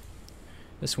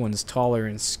 This one's taller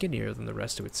and skinnier than the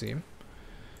rest, it would seem.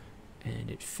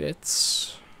 And it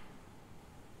fits...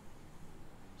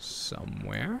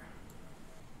 somewhere.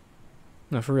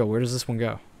 No, for real, where does this one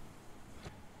go?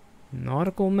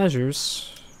 Nautical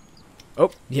measures.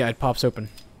 Oh, yeah, it pops open.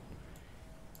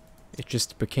 It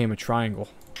just became a triangle.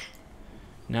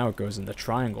 Now it goes in the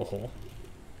triangle hole.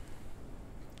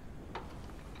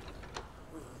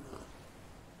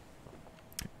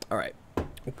 Alright,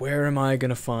 where am I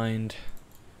gonna find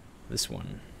this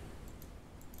one?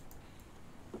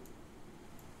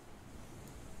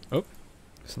 Oh,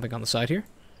 something on the side here?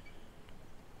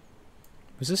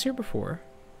 Was this here before?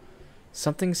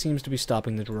 Something seems to be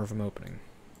stopping the door from opening.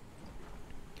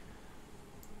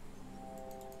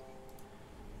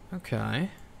 Okay.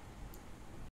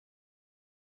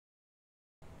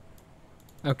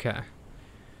 Okay.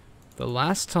 The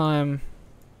last time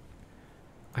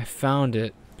I found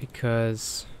it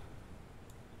because...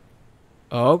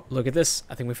 Oh, look at this.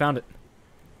 I think we found it.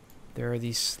 There are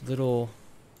these little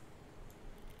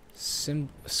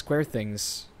square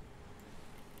things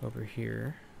over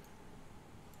here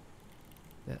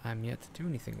that I'm yet to do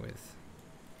anything with.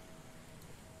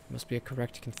 Must be a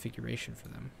correct configuration for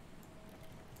them.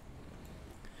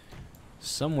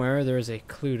 Somewhere there is a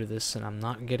clue to this and I'm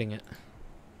not getting it.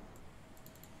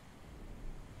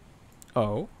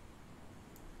 Oh.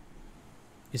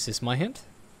 Is this my hint?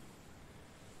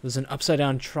 There's an upside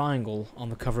down triangle on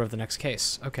the cover of the next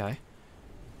case. Okay.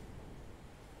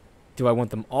 Do I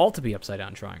want them all to be upside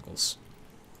down triangles?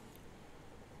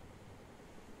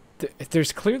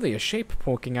 There's clearly a shape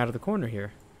poking out of the corner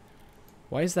here.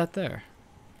 Why is that there?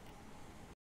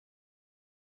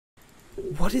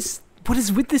 What is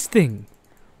with this thing?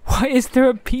 Why is there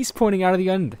a piece pointing out of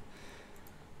the end?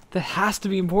 That has to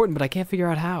be important, but I can't figure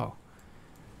out how.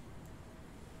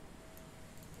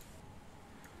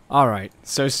 Alright,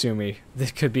 so Sumi.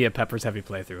 This could be a Pepper's Heavy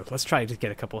playthrough. Let's try to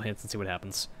get a couple hints and see what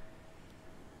happens.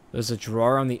 There's a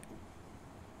drawer on the...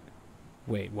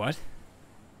 Wait, what?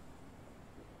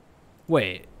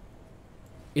 Wait.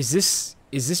 Is this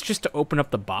just to open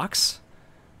up the box?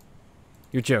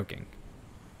 You're joking.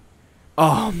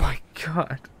 Oh my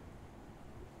god.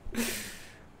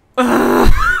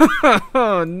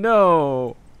 Oh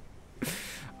no.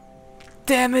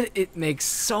 Damn it, it makes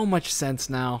so much sense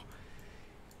now.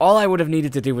 All I would have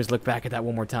needed to do was look back at that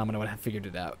one more time and I would have figured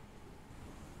it out.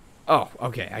 Oh,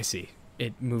 okay, I see.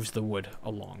 It moves the wood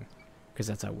along, because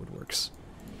that's how wood works.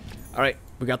 Alright,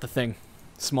 we got the thing.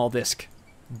 Small disc.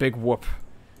 Big whoop.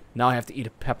 Now I have to eat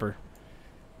a pepper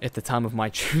at the time of my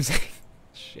choosing.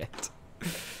 Shit.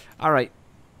 Alright.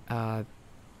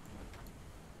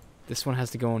 This one has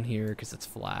to go in here because it's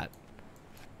flat.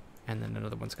 And then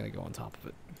another one's going to go on top of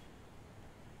it.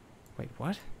 Wait,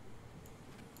 what?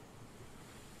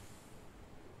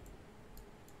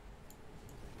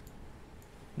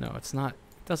 No, it's not.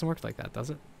 It doesn't work like that, does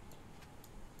it?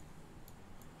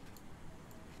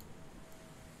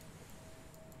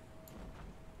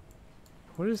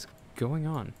 What is going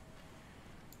on?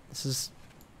 This is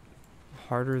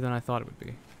harder than I thought it would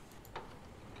be.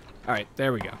 Alright,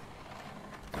 there we go.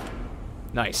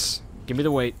 Nice. Give me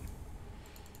the weight.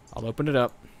 I'll open it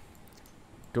up.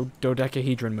 Go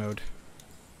dodecahedron mode.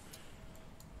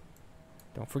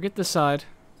 Don't forget this side.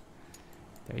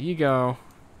 There you go.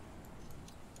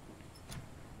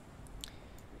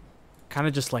 Kind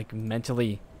of just like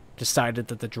mentally decided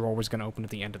that the drawer was going to open at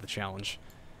the end of the challenge.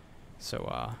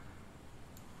 So,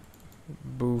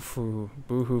 boo-hoo.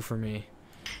 Boo-hoo for me.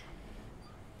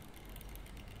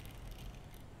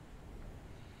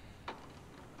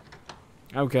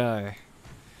 Okay.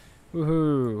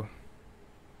 Woohoo.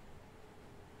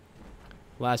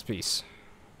 Last piece.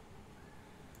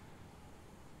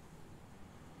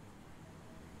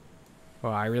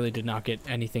 Well, I really did not get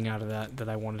anything out of that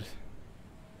I wanted.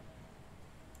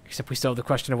 Except we still have the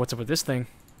question of what's up with this thing.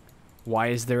 Why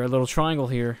is there a little triangle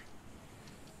here?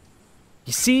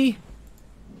 You see?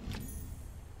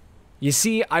 You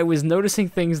see, I was noticing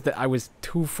things that I was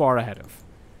too far ahead of.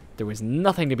 There was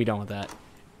nothing to be done with that.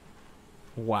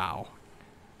 Wow.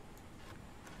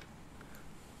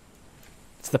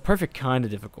 It's the perfect kind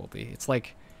of difficulty. It's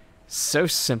like so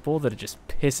simple that it just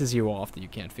pisses you off that you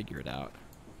can't figure it out.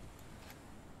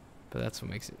 But that's what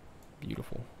makes it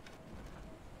beautiful.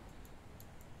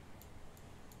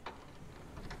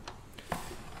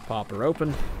 Pop her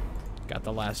open. Got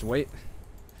the last weight.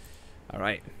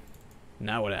 Alright.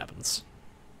 Now what happens?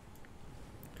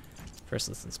 First,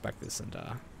 let's inspect this and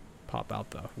pop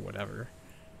out the whatever.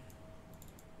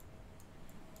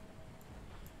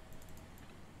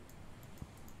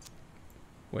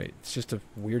 Wait, it's just a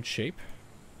weird shape?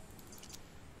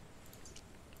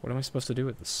 What am I supposed to do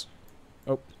with this?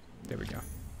 Oh, there we go.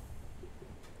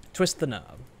 Twist the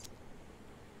knob.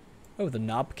 Oh, the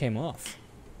knob came off.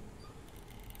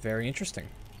 Very interesting.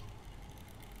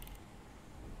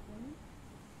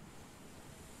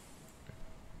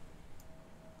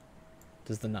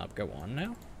 Does the knob go on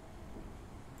now?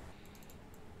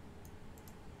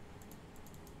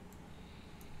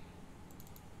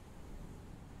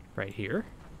 Right here?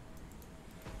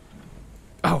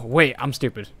 Oh, wait, I'm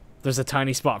stupid. There's a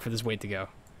tiny spot for this weight to go.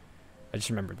 I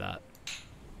just remembered that.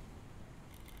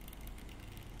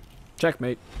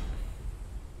 Checkmate.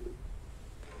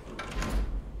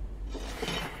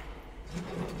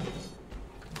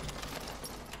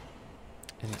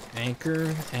 An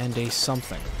anchor and a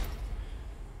something.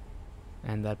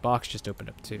 And that box just opened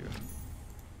up too.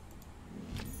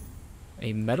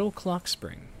 A metal clock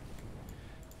spring.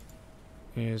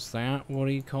 Is that what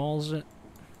he calls it?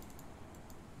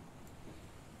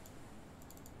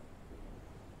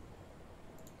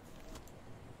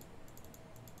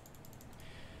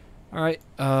 Alright,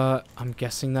 I'm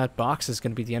guessing that box is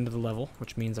going to be the end of the level,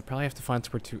 which means I probably have to find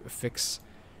somewhere to affix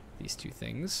these two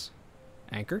things.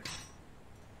 Anchor.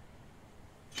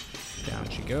 Down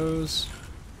she goes.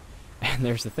 And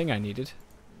there's the thing I needed.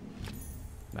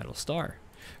 Metal star.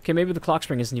 Okay, maybe the clock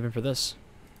spring isn't even for this.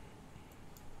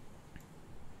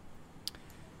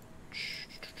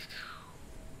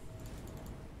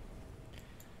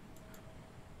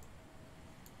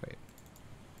 Wait.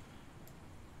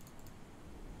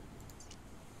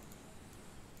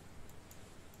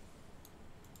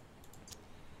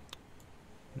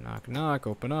 Knock, knock,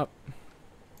 open up.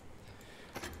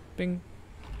 Bing.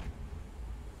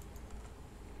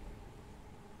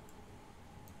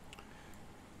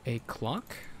 A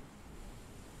clock.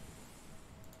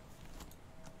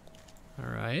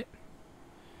 Alright.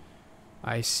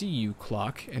 I see you,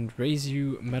 clock, and raise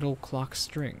you metal clock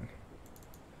string.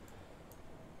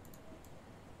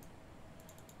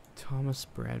 Thomas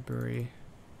Bradbury.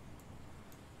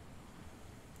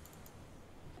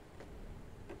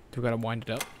 Do we gotta wind it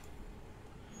up?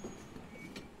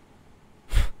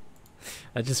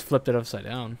 I just flipped it upside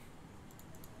down.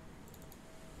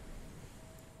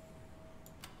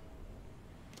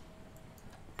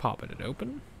 Popping it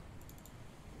open.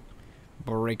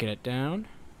 Breaking it down.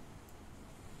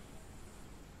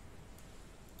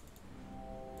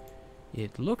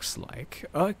 It looks like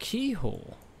a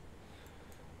keyhole.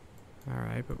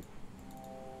 Alright, but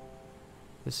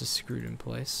this is screwed in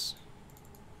place.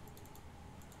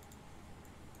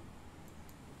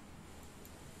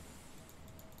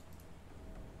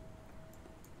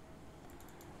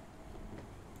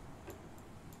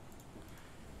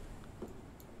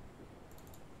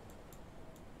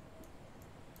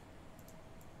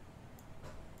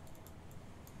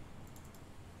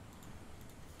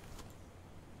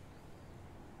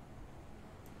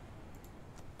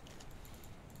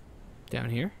 Down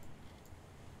here.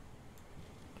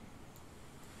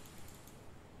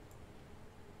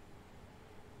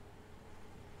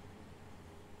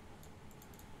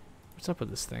 What's up with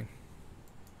this thing?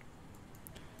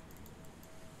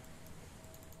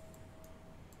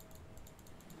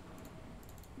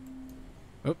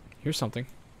 Oh, here's something.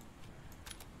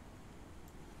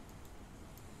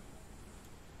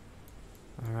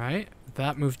 Alright,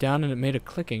 that moved down and it made a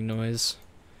clicking noise.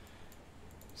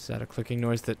 Is that a clicking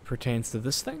noise that pertains to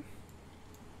this thing?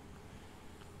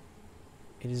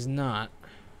 It is not.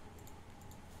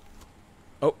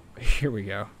 Oh, here we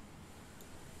go.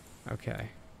 Okay.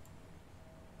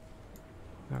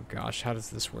 Oh gosh, how does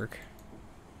this work?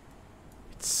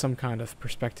 It's some kind of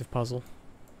perspective puzzle,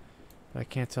 but I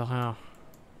can't tell how.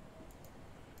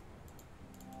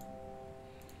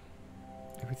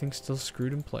 Everything's still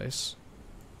screwed in place.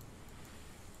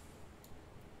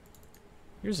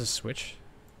 Here's a switch.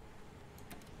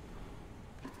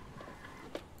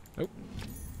 Oh.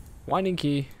 Winding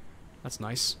key. That's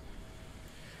nice.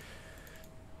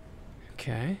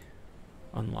 Okay.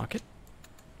 Unlock it.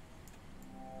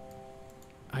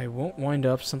 I won't wind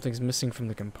up. Something's missing from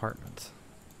the compartment.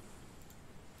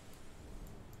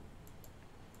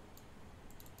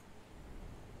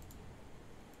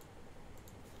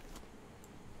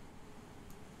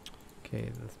 Okay,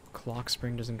 the clock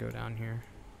spring doesn't go down here.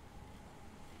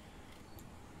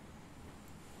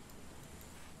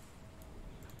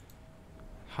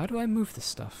 How do I move this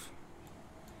stuff?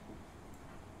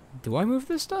 Do I move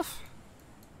this stuff?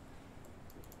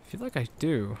 I feel like I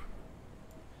do.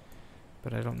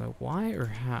 But I don't know why or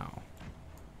how.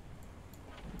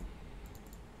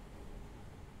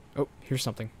 Oh, here's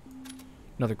something.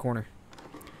 Another corner.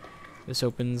 This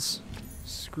opens.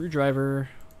 Screwdriver.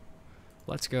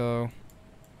 Let's go.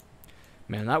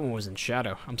 Man, that one was in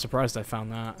shadow. I'm surprised I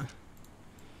found that.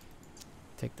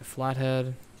 Take the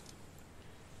flathead.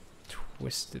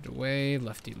 Twist it away,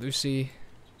 lefty-loosey.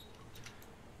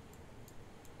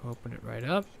 Open it right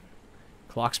up.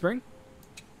 Clock spring.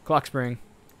 Clock spring.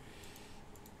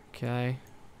 Okay.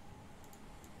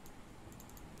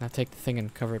 Now take the thing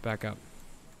and cover it back up.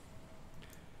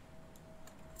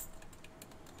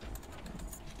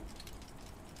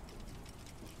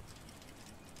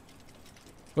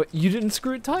 What? You didn't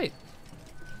screw it tight.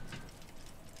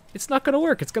 It's not gonna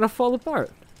work. It's gonna fall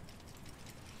apart.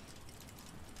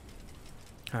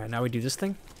 Alright, now we do this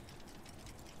thing.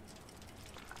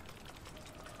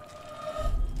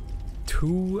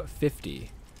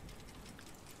 250.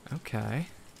 Okay.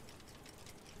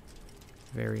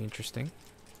 Very interesting.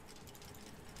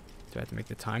 Do I have to make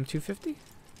the time 250?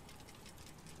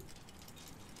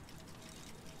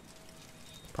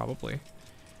 Probably.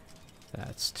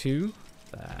 That's 2.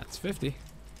 That's 50.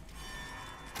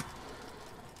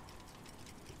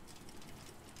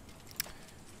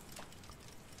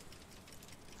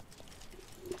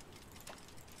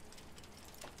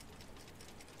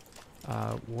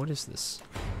 What is this?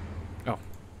 Oh,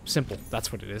 simple.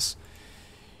 That's what it is.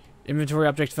 Inventory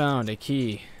object found. A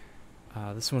key.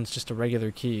 This one's just a regular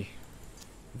key.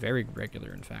 Very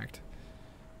regular, in fact.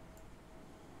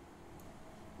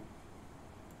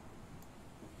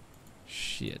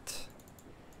 Shit.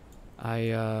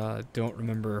 I don't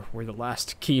remember where the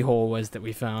last keyhole was that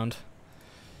we found.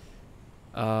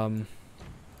 Was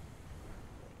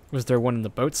there one in the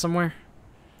boat somewhere?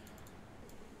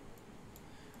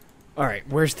 Alright,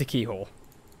 where's the keyhole?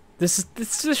 This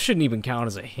shouldn't even count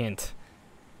as a hint.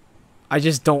 I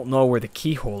just don't know where the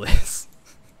keyhole is.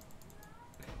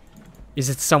 Is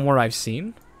it somewhere I've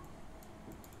seen?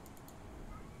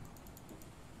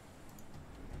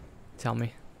 Tell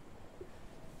me.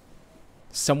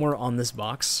 Somewhere on this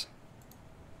box.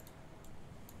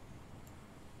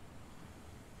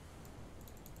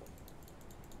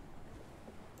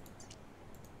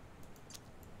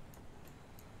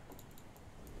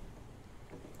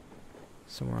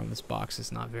 Somewhere on this box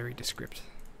is not very descript.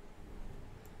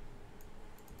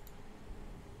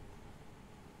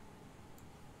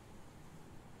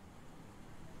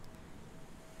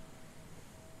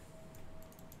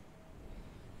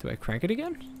 Do I crank it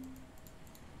again?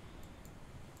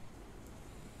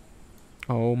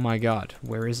 Oh my god,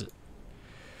 where is it?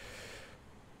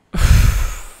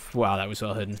 Wow, that was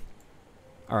well hidden.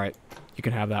 Alright, you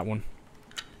can have that one.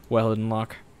 Well hidden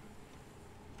lock.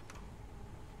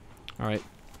 Alright.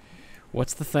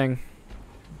 What's the thing?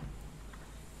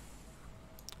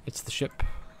 It's the ship.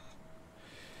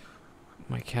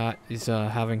 My cat is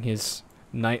having his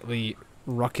nightly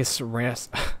ruckus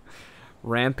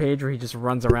rampage where he just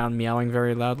runs around meowing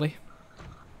very loudly.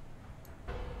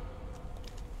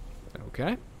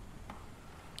 Okay.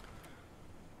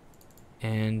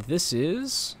 And this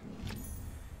is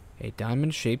a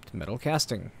diamond-shaped metal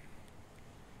casting.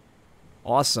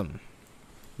 Awesome.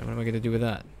 Now what am I going to do with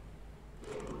that?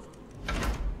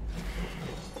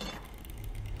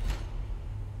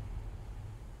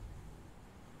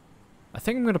 I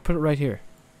think I'm going to put it right here.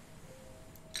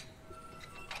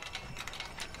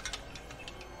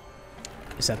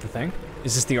 Is that the thing?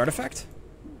 Is this the artifact?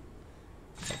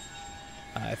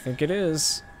 I think it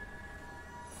is.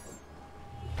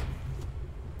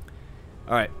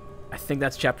 Alright. I think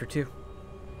that's chapter 2.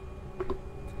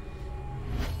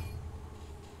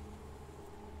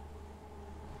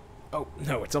 Oh,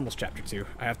 no, it's almost chapter 2.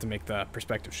 I have to make the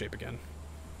perspective shape again.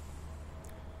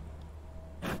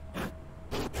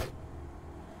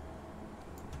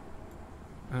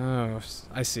 Oh,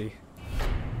 I see.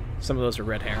 Some of those are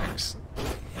red herrings.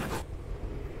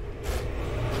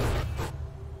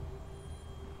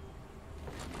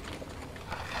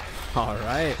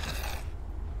 Alright.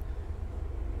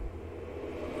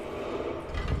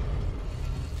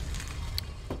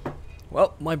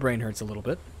 Well, my brain hurts a little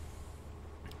bit.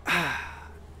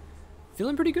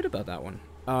 Feeling pretty good about that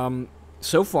one.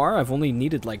 So far, I've only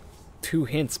needed like 2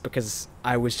 hints because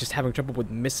I was just having trouble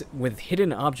with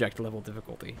hidden object level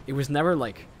difficulty. It was never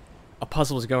like a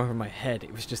puzzle was going over my head.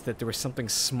 It was just that there was something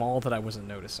small that I wasn't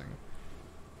noticing.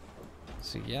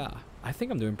 So yeah, I think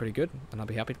I'm doing pretty good, and I'll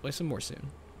be happy to play some more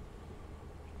soon.